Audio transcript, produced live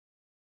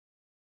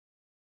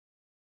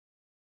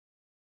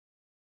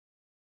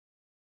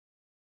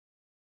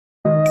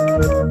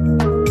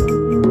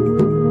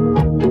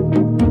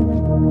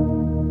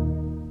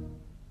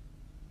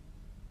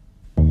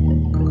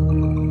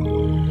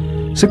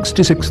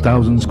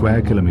"66,000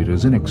 square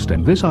kilometers in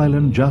extent, this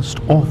island just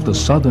off the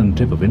southern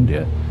tip of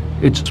India,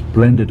 its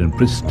splendid and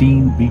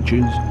pristine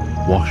beaches,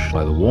 washed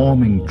by the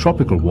warming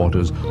tropical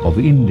waters of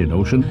the Indian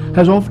Ocean,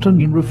 has often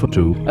been referred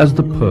to as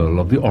the Pearl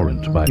of the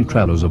Orient by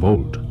travelers of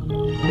old.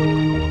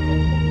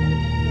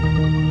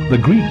 The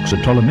Greeks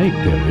at Ptolemaic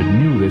period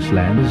knew this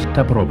land as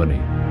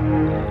Taprobane,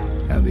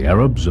 and the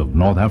Arabs of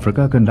North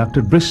Africa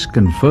conducted brisk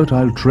and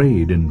fertile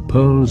trade in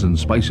pearls and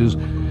spices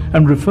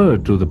and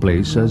referred to the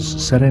place as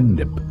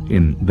Serendip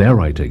in their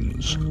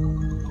writings.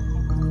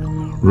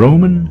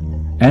 Roman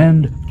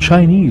and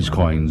Chinese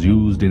coins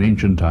used in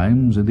ancient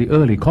times in the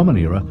early Common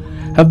Era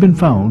have been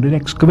found in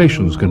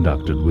excavations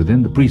conducted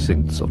within the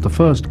precincts of the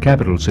first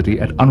capital city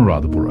at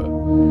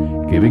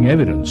Anuradhapura, giving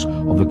evidence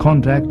of the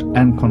contact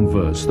and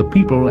converse the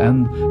people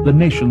and the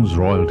nation's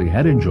royalty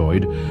had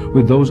enjoyed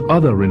with those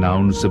other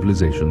renowned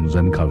civilizations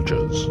and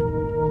cultures.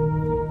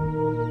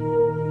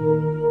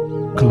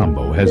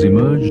 Colombo has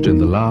emerged in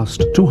the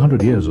last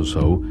 200 years or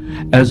so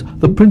as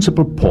the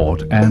principal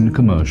port and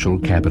commercial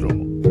capital.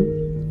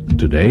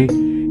 Today,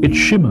 it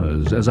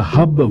shimmers as a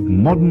hub of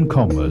modern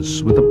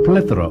commerce with a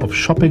plethora of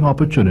shopping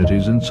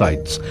opportunities and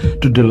sights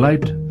to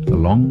delight,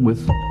 along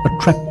with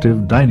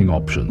attractive dining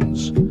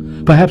options.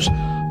 Perhaps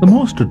the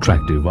most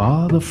attractive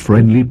are the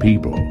friendly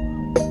people.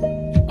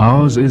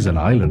 Ours is an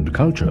island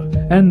culture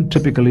and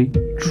typically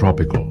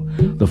tropical.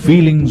 The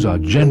feelings are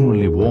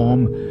generally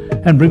warm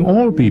and bring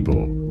all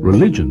people,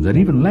 religions and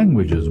even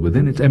languages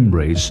within its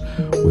embrace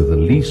with the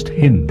least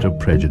hint of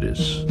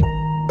prejudice.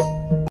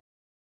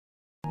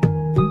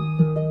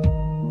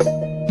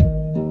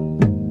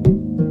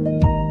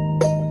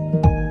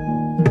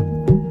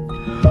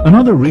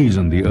 Another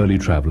reason the early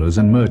travelers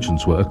and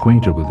merchants were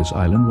acquainted with this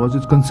island was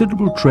its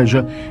considerable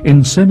treasure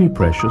in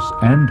semi-precious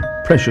and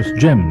precious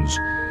gems,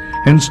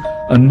 hence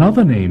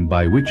another name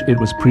by which it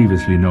was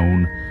previously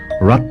known,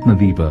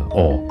 Ratnadipa,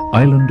 or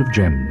Island of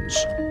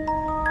Gems.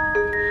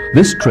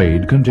 This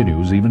trade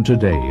continues even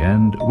today,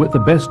 and with the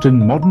best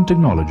in modern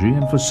technology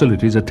and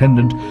facilities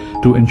attendant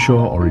to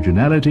ensure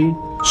originality,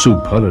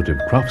 superlative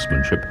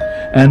craftsmanship,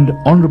 and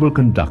honorable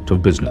conduct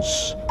of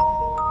business.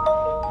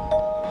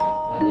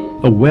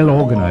 A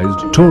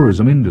well-organized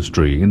tourism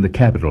industry in the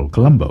capital,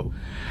 Colombo,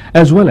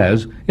 as well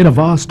as in a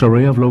vast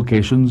array of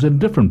locations in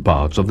different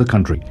parts of the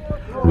country,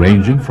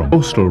 ranging from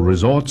coastal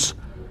resorts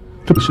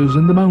to places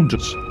in the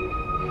mountains,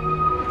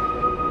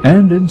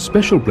 and in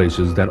special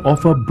places that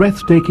offer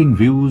breathtaking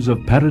views of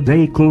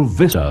paradisiacal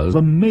vistas,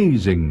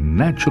 amazing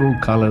natural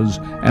colors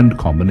and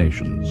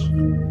combinations.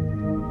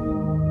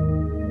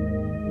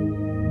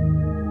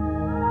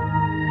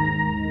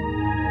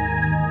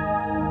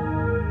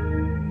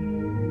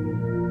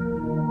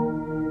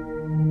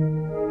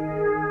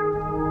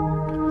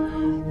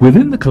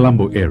 Within the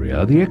Colombo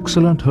area, the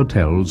excellent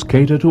hotels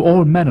cater to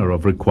all manner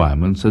of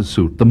requirements as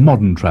suit the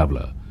modern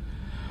traveler.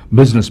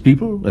 Business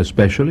people,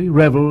 especially,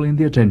 revel in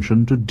the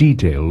attention to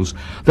details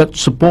that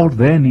support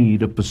their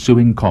need of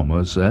pursuing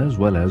commerce as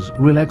well as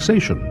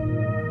relaxation.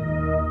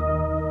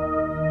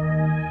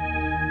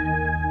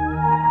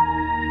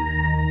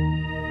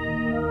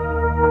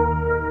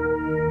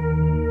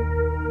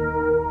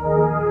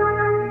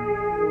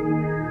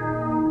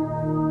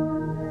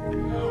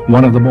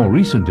 One of the more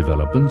recent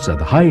developments at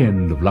the high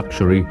end of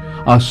luxury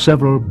are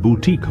several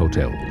boutique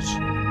hotels.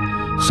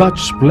 Such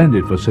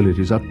splendid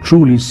facilities are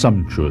truly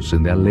sumptuous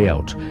in their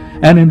layout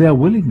and in their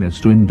willingness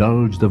to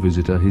indulge the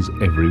visitor his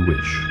every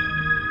wish.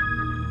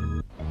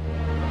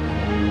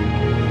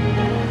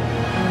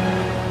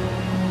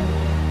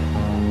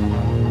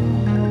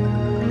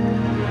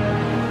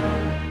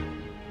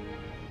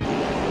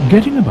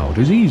 Getting about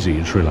is easy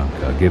in Sri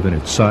Lanka, given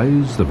its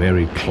size, the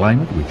varied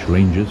climate which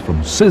ranges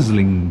from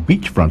sizzling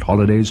beachfront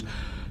holidays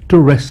to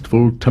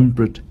restful,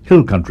 temperate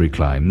hill country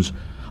climes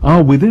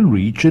are within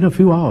reach in a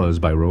few hours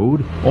by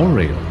road or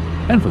rail,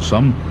 and for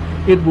some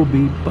it will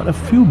be but a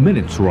few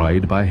minutes'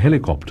 ride by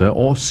helicopter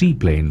or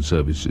seaplane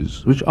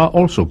services, which are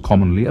also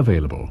commonly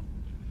available.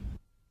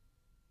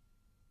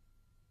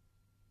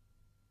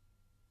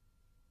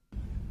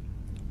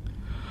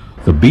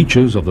 The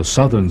beaches of the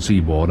southern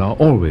seaboard are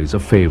always a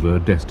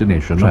favored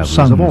destination of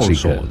sun of all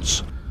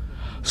sorts.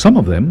 Some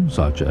of them,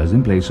 such as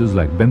in places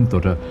like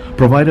Bentota,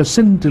 provide a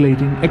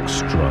scintillating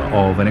extra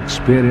of an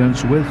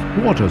experience with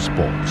water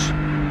sports.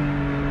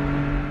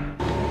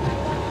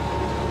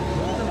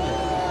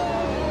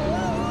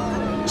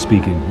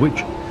 Speaking of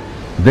which,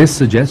 this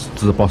suggests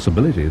the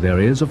possibility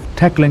there is of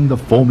tackling the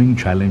foaming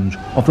challenge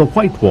of the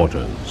white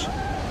waters.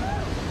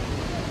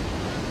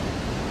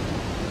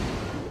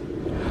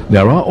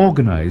 There are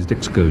organized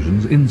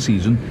excursions in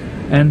season,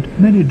 and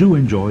many do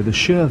enjoy the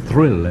sheer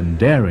thrill and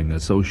daring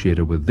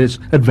associated with this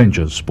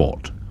adventure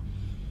sport.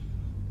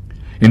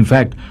 In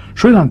fact,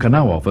 Sri Lanka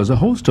now offers a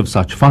host of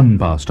such fun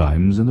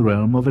pastimes in the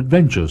realm of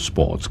adventure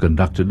sports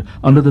conducted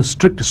under the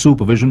strict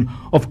supervision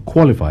of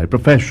qualified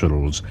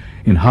professionals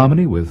in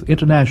harmony with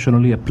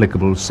internationally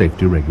applicable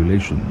safety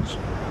regulations.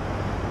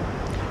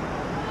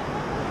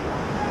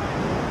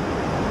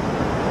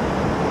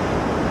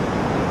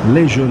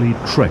 Leisurely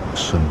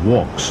treks and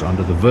walks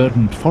under the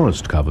verdant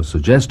forest cover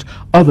suggest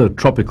other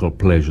tropical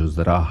pleasures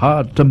that are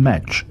hard to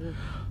match.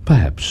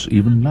 Perhaps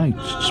even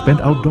nights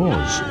spent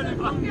outdoors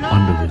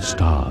under the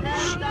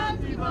stars.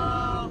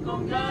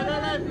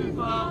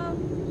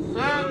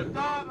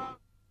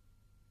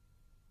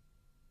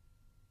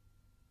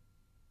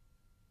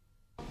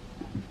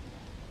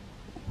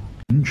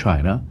 In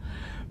China,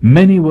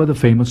 many were the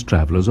famous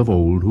travelers of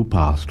old who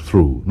passed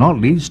through, not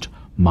least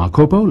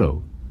Marco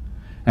Polo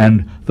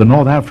and the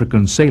North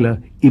African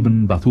sailor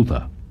Ibn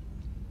Battuta.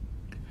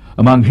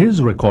 Among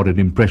his recorded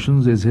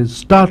impressions is his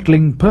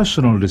startling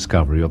personal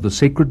discovery of the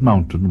sacred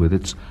mountain with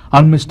its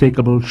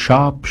unmistakable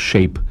sharp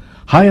shape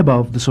high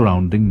above the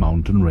surrounding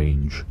mountain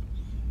range.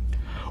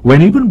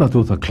 When Ibn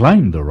Battuta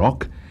climbed the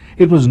rock,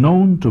 it was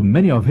known to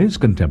many of his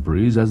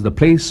contemporaries as the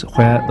place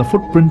where the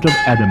footprint of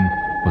Adam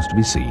was to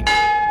be seen.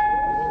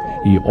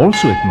 He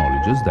also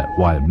acknowledges that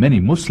while many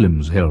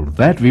Muslims held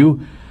that view,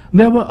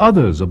 there were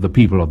others of the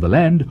people of the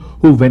land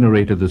who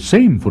venerated the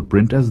same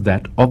footprint as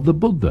that of the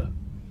Buddha.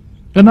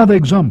 Another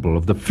example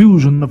of the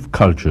fusion of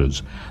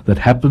cultures that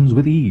happens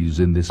with ease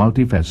in this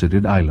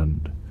multifaceted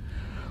island.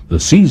 The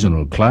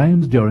seasonal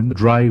climbs during the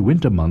dry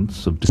winter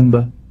months of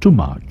December to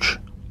March.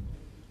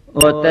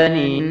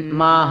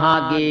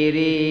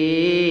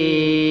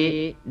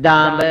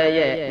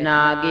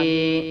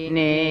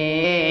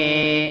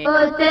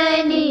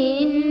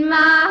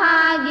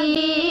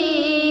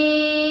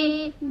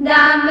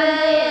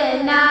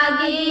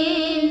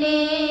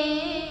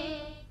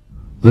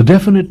 The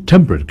definite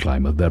temperate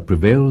climate that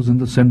prevails in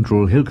the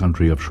central hill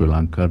country of Sri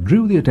Lanka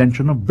drew the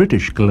attention of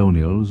British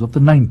colonials of the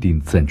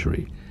 19th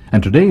century,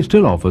 and today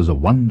still offers a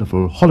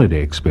wonderful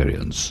holiday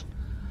experience.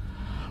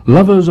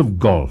 Lovers of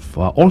golf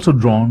are also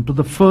drawn to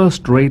the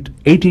first-rate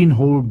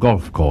 18-hole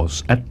golf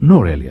course at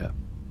Nuwara.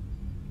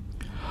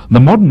 The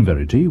modern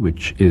variety,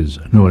 which is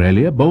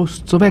Nuwara,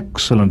 boasts of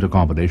excellent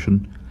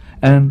accommodation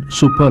and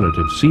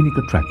superlative scenic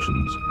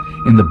attractions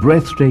in the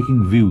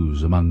breathtaking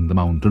views among the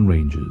mountain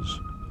ranges.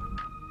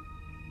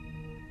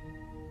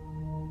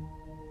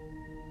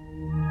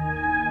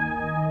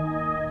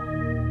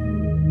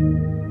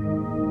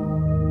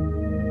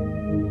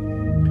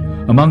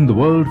 Among the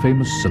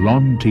world-famous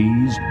Ceylon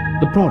teas,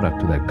 the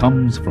product that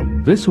comes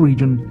from this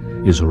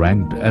region is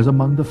ranked as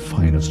among the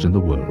finest in the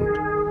world,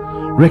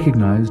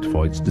 recognized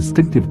for its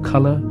distinctive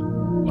color,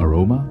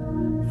 aroma,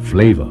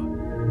 flavor,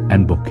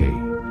 and bouquet.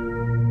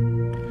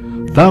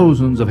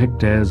 Thousands of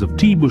hectares of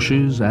tea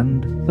bushes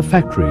and the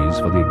factories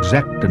for the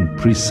exact and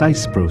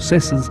precise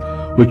processes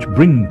which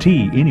bring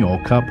tea in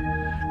your cup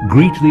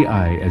greet the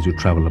eye as you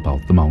travel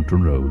about the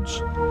mountain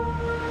roads.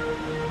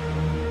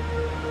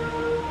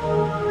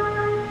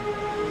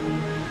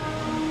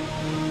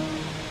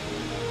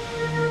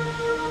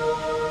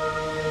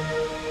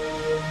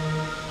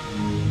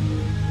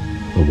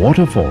 The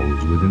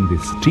waterfalls within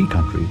this tea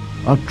country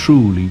are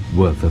truly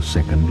worth a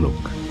second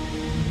look.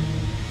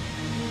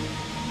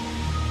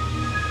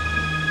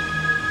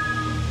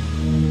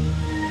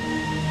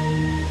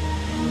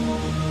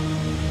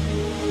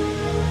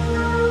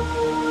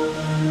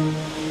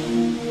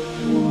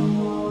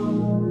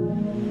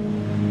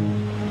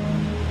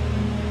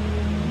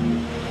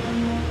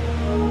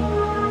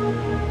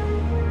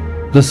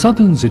 The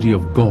southern city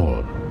of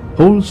Galle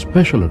holds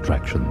special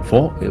attraction,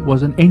 for it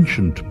was an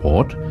ancient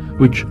port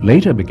which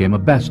later became a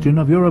bastion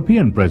of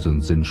European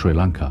presence in Sri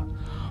Lanka,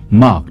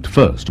 marked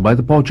first by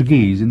the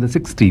Portuguese in the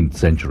 16th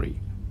century,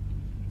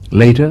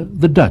 later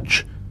the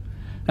Dutch,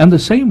 and the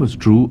same was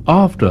true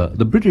after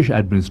the British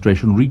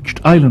administration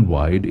reached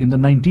island-wide in the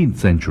 19th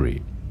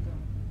century.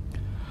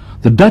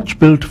 The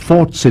Dutch-built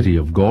fort city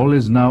of Galle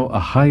is now a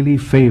highly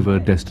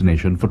favored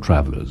destination for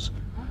travelers,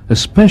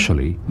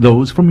 especially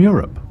those from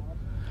Europe.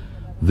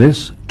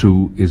 This,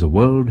 too, is a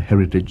World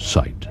Heritage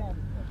Site,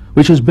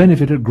 which has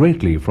benefited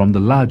greatly from the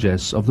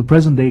largesse of the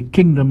present-day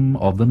Kingdom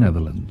of the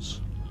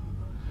Netherlands.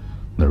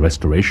 The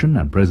restoration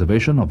and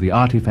preservation of the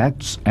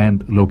artifacts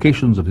and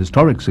locations of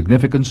historic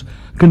significance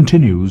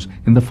continues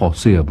in the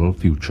foreseeable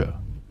future.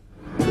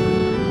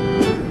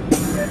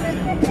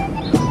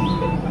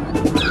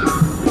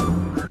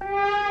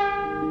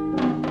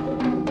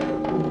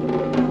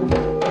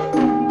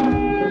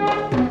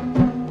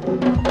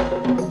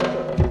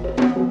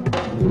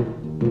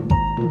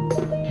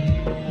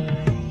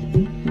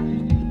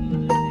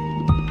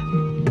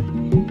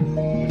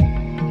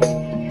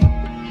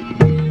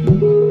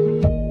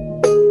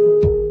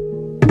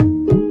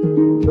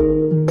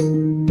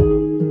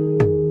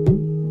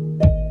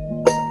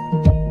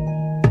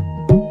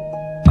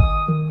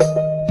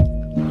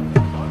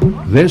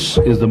 This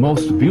is the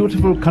most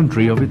beautiful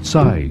country of its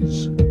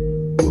size,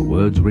 were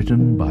words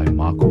written by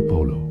Marco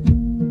Polo.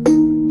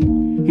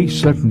 He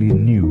certainly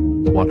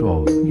knew what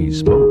of he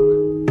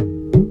spoke.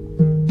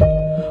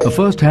 A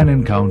first-hand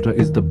encounter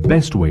is the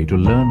best way to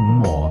learn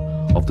more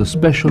of the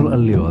special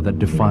allure that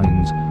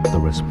defines the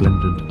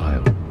resplendent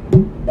isle.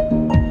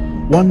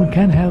 One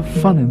can have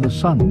fun in the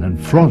sun and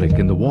frolic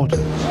in the waters,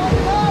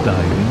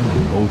 diving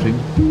and boating,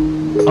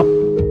 up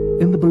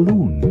in the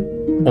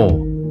balloon,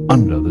 or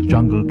under the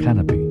jungle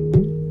canopy.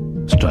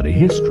 study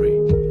history,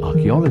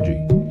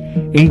 archaeology,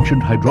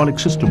 ancient hydraulic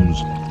systems,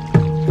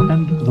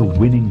 and the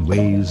winning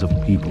ways of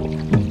people.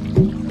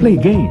 Play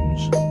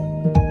games.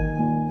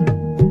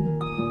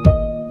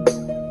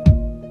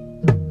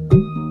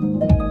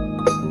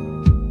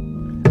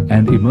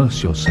 And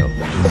immerse yourself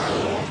in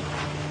the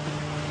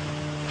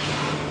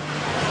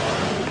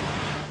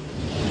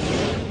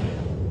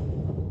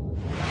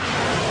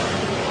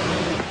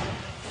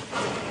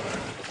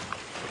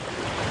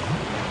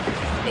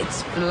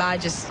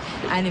largest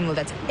animal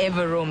that's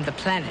ever roamed the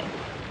planet.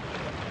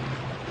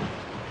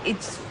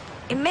 It's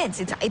immense.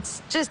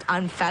 It's just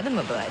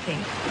unfathomable, I think.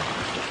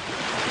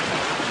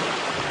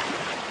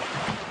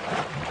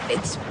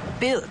 It's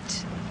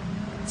built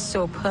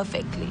so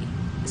perfectly,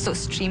 so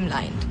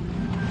streamlined.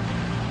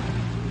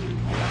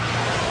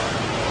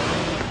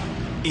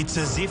 It's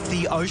as if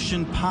the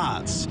ocean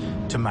parts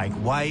to make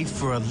way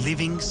for a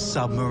living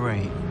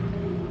submarine.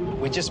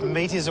 We're just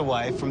meters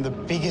away from the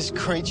biggest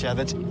creature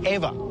that's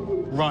ever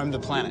roamed the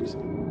planet.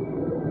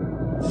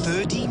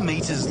 30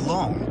 meters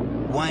long,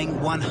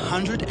 weighing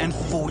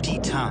 140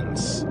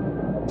 tons.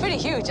 Pretty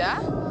huge, huh?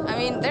 I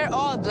mean, they're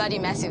all bloody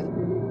massive.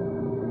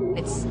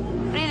 It's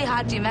really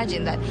hard to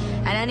imagine that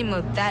an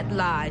animal that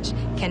large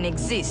can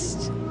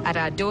exist at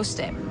our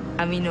doorstep,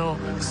 and we know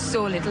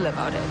so little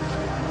about it.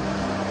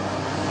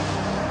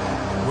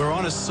 We're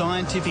on a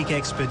scientific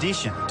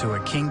expedition to a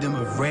kingdom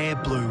of rare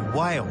blue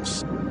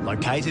whales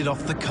located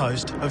off the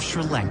coast of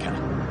Sri Lanka.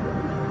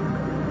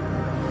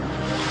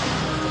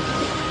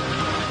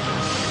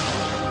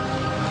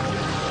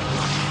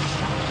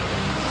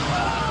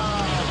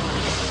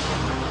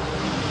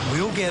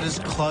 We'll get as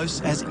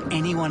close as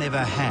anyone ever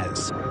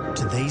has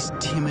to these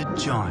timid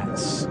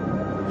giants.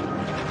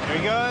 Here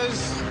he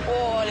goes.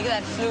 Oh, look at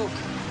that fluke.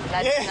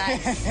 That's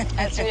nice.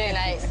 That's really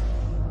nice.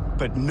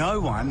 But no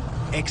one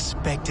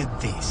expected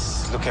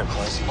this. Look how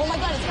close he is. Oh my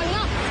God, it's coming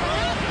up. It's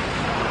coming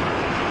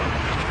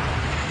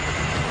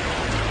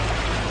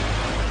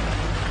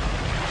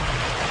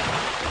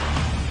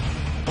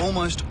up.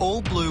 Almost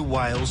all blue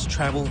whales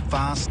travel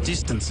vast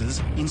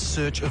distances in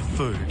search of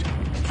food,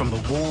 from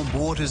the warm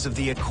waters of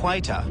the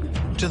equator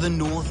to the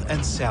North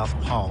and South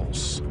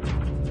Poles.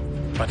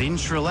 But in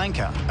Sri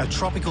Lanka, a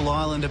tropical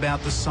island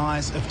about the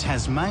size of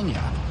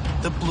Tasmania,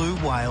 the blue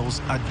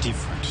whales are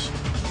different.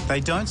 They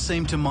don't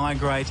seem to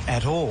migrate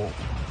at all,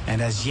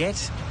 and as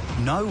yet,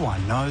 no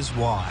one knows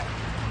why.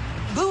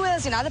 Blue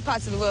whales in other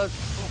parts of the world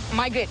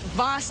migrate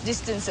vast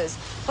distances,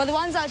 but the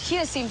ones out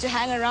here seem to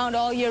hang around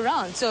all year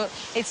round, so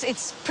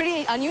it's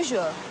pretty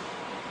unusual.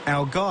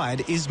 Our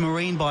guide is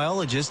marine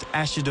biologist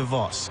Asha de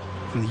Vos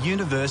from the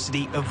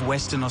University of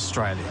Western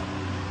Australia.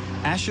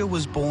 Asha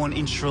was born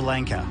in Sri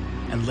Lanka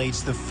and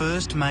leads the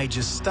first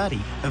major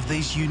study of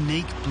these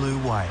unique blue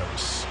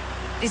whales.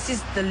 This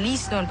is the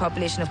least known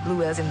population of blue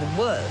whales in the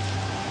world.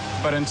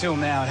 But until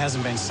now, it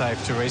hasn't been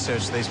safe to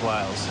research these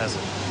whales, has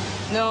it?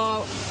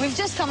 No, we've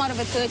just come out of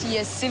a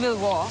 30-year civil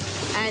war,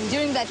 and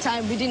during that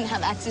time, we didn't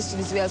have access to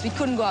these whales. We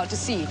couldn't go out to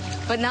sea.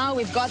 But now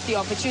we've got the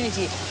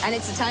opportunity, and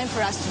it's a time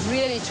for us to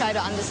really try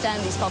to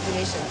understand these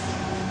populations.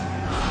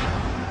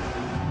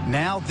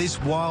 Now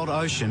this wild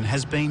ocean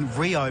has been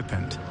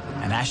reopened,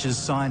 and Asha's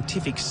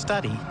scientific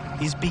study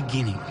is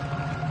beginning.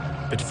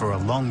 But for a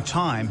long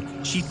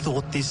time, she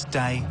thought this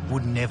day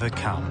would never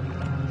come.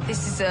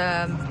 This is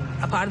a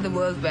part of the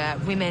world where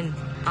women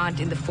aren't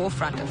in the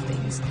forefront of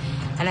things.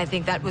 And I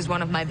think that was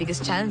one of my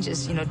biggest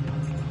challenges, you know,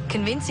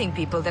 convincing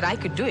people that I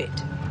could do it.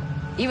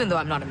 Even though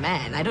I'm not a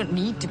man, I don't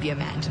need to be a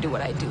man to do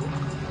what I do.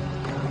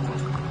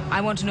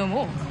 I want to know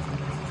more.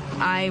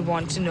 I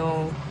want to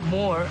know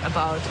more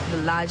about the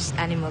largest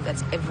animal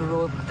that's ever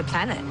roamed the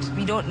planet.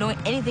 We don't know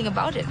anything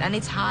about it, and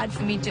it's hard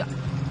for me to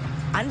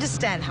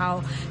understand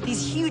how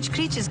these huge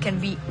creatures can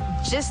be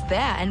just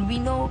there, and we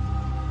know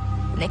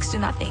next to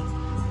nothing.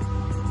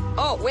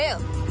 Oh,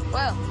 whale.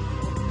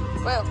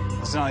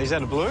 Is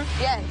that a blue?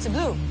 Yeah, it's a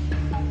blue.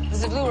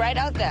 There's a blue right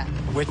out there.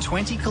 We're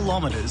 20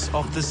 kilometres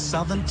off the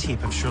southern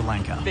tip of Sri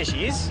Lanka. There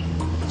she is.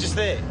 Just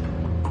there.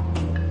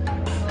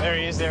 There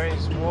he is, there he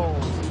is. Whoa.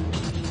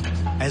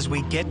 As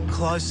we get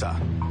closer,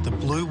 the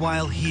blue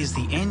whale hears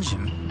the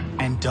engine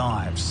and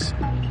dives.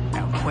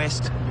 Our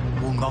quest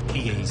will not be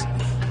easy.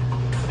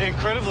 They're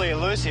incredibly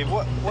elusive.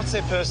 What's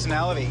their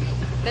personality?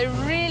 They're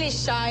really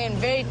shy and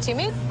very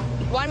timid.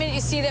 1 minute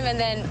you see them and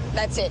then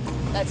that's it.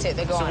 That's it,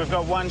 they're gone. So we've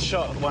got one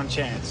shot, one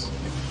chance.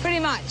 Pretty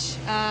much.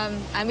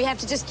 And we have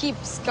to just keep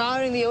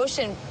scouring the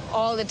ocean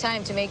all the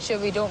time to make sure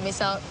we don't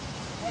miss out.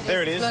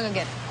 There it is. Long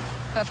again.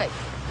 Perfect.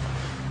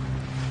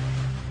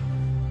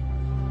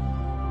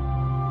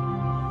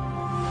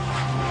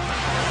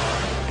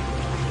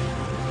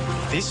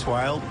 This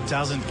whale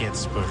doesn't get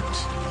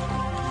spooked.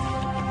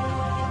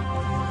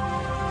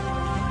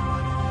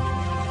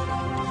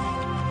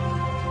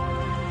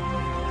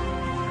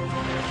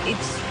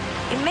 It's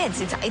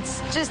immense.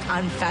 It's just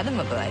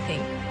unfathomable, I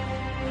think.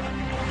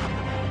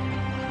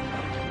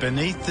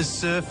 Beneath the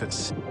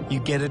surface, you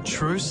get a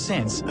true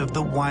sense of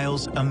the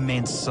whale's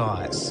immense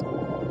size.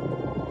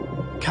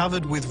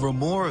 Covered with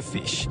remora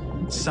fish,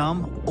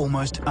 some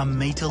almost a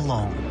metre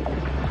long.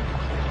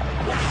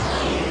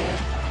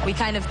 We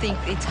kind of think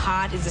its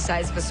heart is the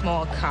size of a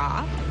small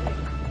car.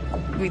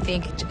 We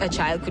think a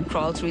child could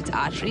crawl through its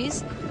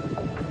arteries.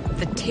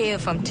 The tail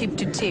from tip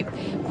to tip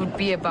would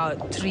be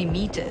about 3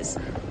 meters.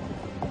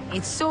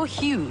 It's so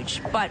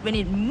huge, but when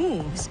it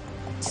moves,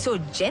 so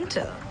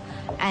gentle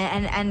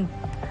and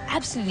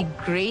absolutely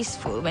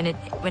graceful when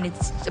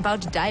it's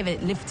about to dive and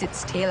it lifts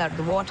its tail out of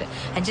the water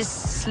and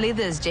just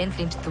slithers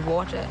gently into the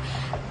water.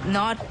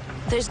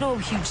 There's no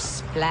huge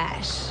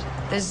splash.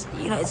 There's,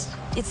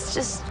 it's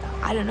just,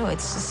 I don't know,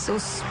 it's just so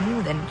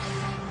smooth and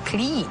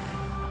clean.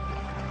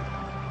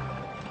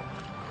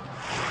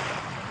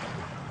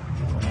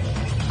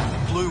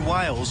 Blue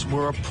whales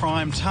were a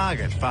prime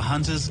target for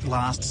hunters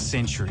last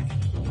century.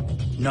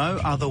 No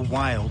other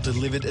whale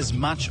delivered as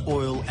much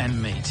oil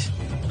and meat.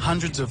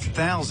 Hundreds of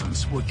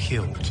thousands were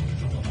killed.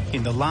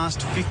 In the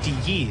last 50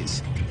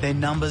 years, their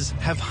numbers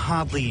have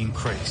hardly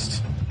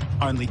increased.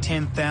 Only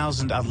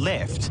 10,000 are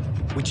left,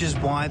 which is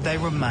why they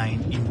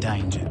remain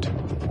endangered.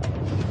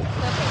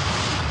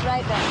 Perfect.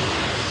 Right there.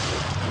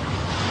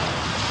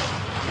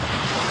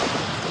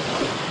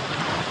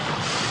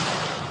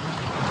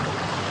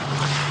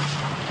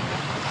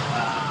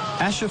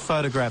 Asher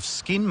photographs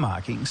skin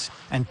markings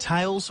and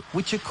tails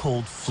which are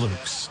called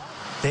flukes.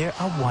 There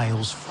are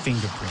whales'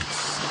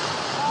 fingerprints.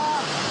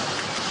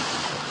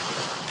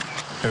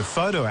 Her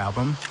photo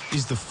album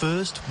is the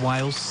first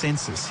whale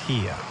census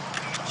here.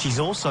 She's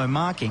also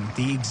marking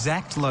the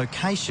exact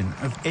location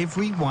of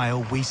every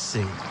whale we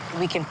see.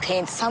 We can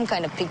paint some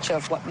kind of picture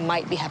of what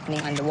might be happening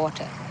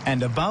underwater.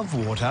 And above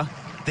water,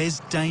 there's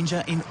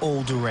danger in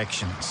all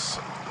directions.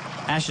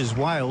 Asher's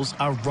whales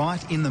are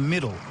right in the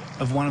middle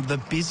of one of the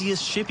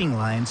busiest shipping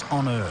lanes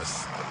on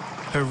Earth.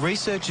 Her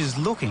research is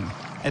looking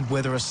at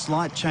whether a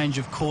slight change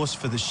of course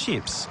for the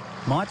ships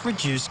might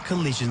reduce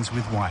collisions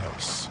with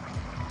whales.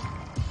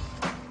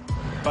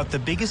 But the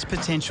biggest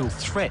potential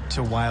threat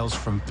to whales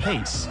from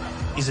peace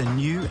is a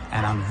new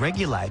and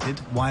unregulated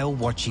whale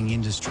watching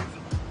industry.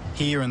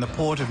 Here in the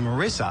port of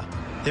Marissa,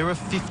 there are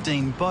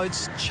 15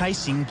 boats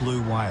chasing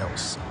blue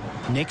whales.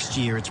 Next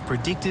year, it's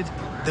predicted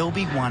there'll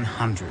be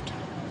 100.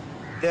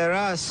 There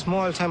are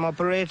small-time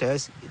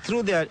operators,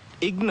 through their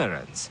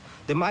ignorance,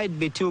 they might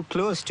be too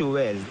close to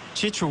whales.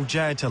 Chitral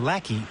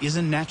Jayatalaki is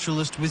a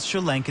naturalist with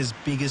Sri Lanka's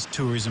biggest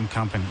tourism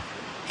company.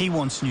 He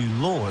wants new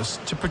laws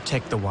to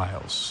protect the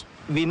whales.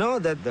 We know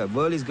that the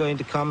world is going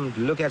to come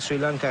look at Sri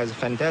Lanka as a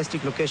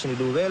fantastic location to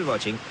do whale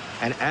watching,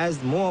 and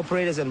as more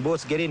operators and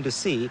boats get into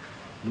sea,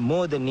 the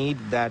more the need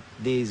that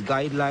these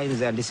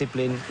guidelines and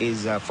discipline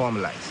is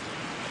formalized.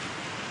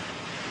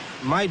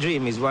 My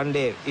dream is one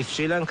day, if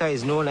Sri Lanka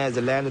is known as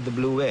the land of the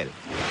blue whale.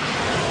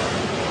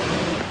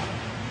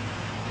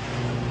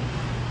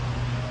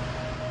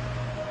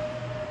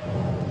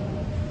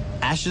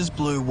 Asher's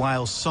blue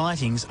whale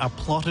sightings are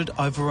plotted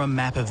over a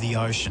map of the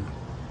ocean,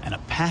 and a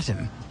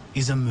pattern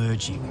is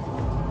emerging.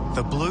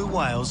 The blue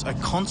whales are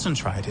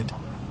concentrated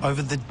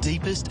over the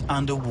deepest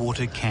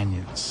underwater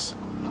canyons.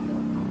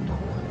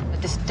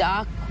 This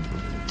dark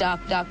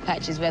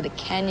patch is where the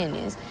canyon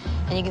is.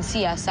 And you can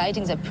see our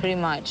sightings are pretty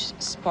much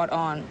spot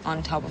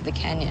on top of the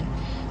canyon.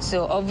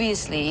 So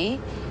obviously,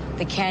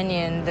 the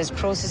canyon, there's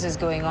processes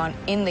going on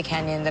in the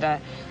canyon that are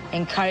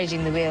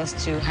encouraging the whales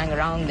to hang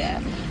around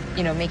there,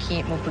 making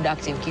it more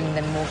productive, giving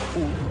them more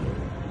food.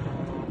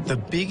 The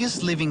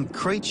biggest living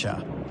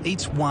creature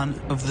eats one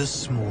of the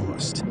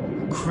smallest,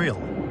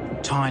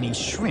 krill, tiny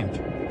shrimp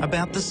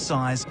about the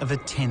size of a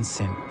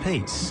 10-cent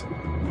piece.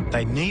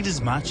 They need as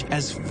much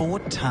as 4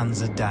 tons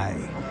a day.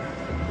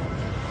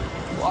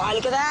 Wow,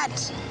 look at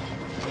that.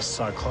 We're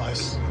so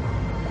close.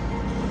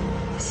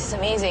 This is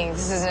amazing.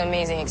 This is an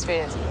amazing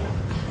experience.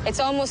 It's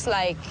almost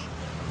like,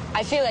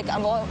 I feel like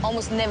I've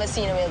almost never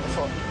seen a whale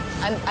before.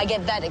 I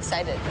get that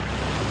excited.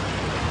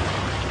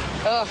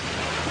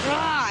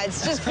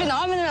 It's just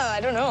phenomenal, I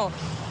don't know.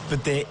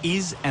 But there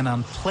is an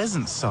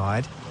unpleasant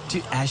side to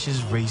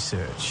Asher's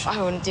research.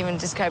 I wouldn't even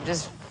describe it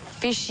as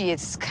fishy.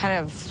 It's kind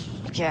of,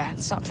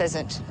 it's not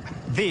pleasant.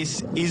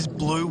 This is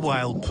blue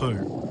whale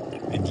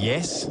poo. And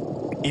yes,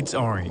 it's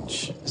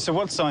orange. So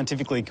what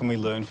scientifically can we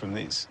learn from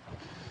this?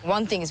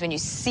 One thing is when you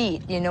see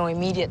it, you know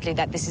immediately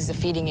that this is a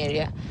feeding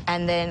area.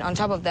 And then on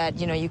top of that,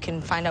 you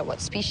can find out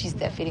what species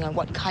they're feeding on,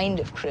 what kind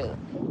of krill.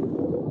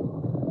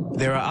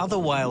 There are other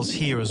whales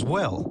here as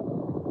well.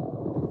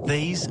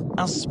 These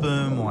are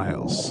sperm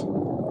whales.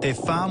 They're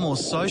far more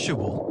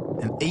sociable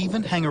and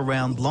even hang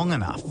around long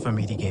enough for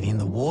me to get in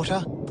the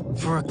water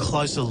for a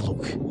closer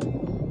look.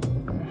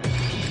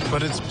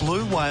 But it's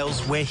blue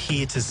whales we're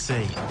here to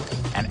see.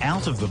 And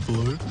out of the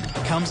blue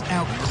comes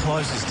our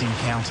closest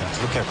encounter.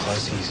 Look how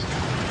close he is.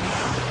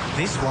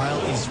 This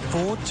whale is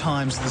 4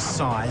 times the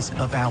size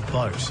of our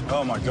boat.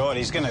 Oh my God,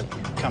 he's going to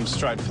come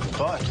straight for the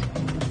boat.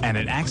 And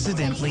it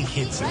accidentally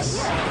hits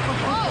us.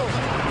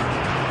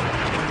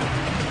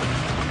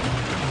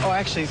 I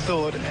actually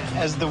thought,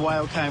 as the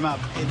whale came up,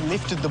 it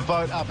lifted the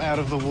boat up out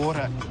of the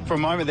water. For a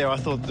moment there, I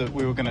thought that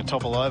we were going to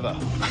topple over.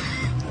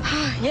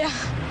 Yeah,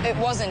 it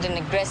wasn't an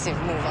aggressive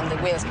move on the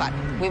whale's part.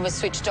 We were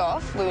switched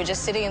off. We were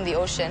just sitting in the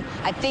ocean.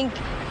 I think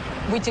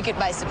we took it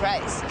by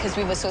surprise because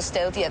we were so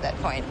stealthy at that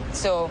point.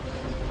 So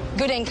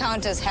good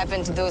encounters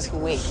happen to those who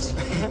wait.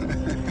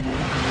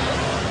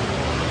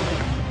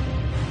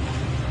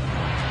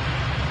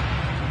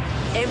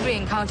 Every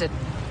encounter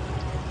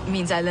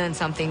means I learn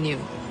something new.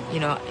 You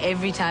know,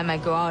 every time I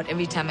go out,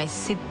 every time I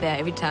sit there,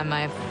 every time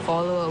I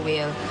follow a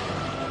whale,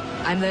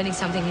 I'm learning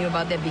something new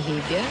about their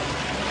behavior.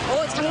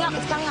 Oh, it's coming up,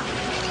 it's coming up.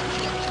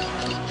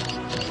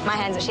 My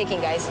hands are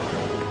shaking, guys.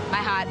 My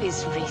heart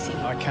is racing.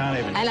 I can't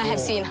even And I have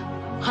talk. seen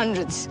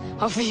hundreds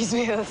of these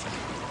whales.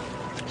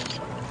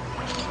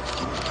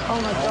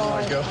 Oh my God. Oh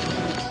my God.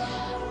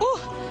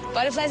 Ooh,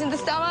 butterflies in the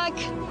stomach.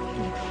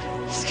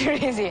 It's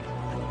crazy.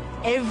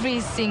 Every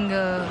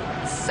single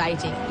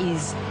sighting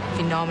is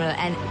phenomenal,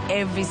 and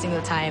every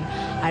single time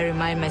I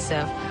remind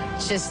myself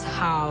just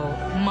how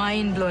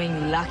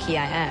mind-blowing lucky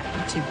I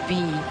am to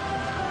be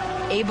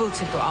able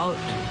to go out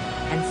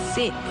and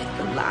sit with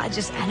the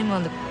largest animal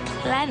on the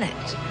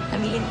planet. I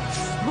mean,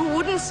 who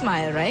wouldn't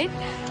smile, right?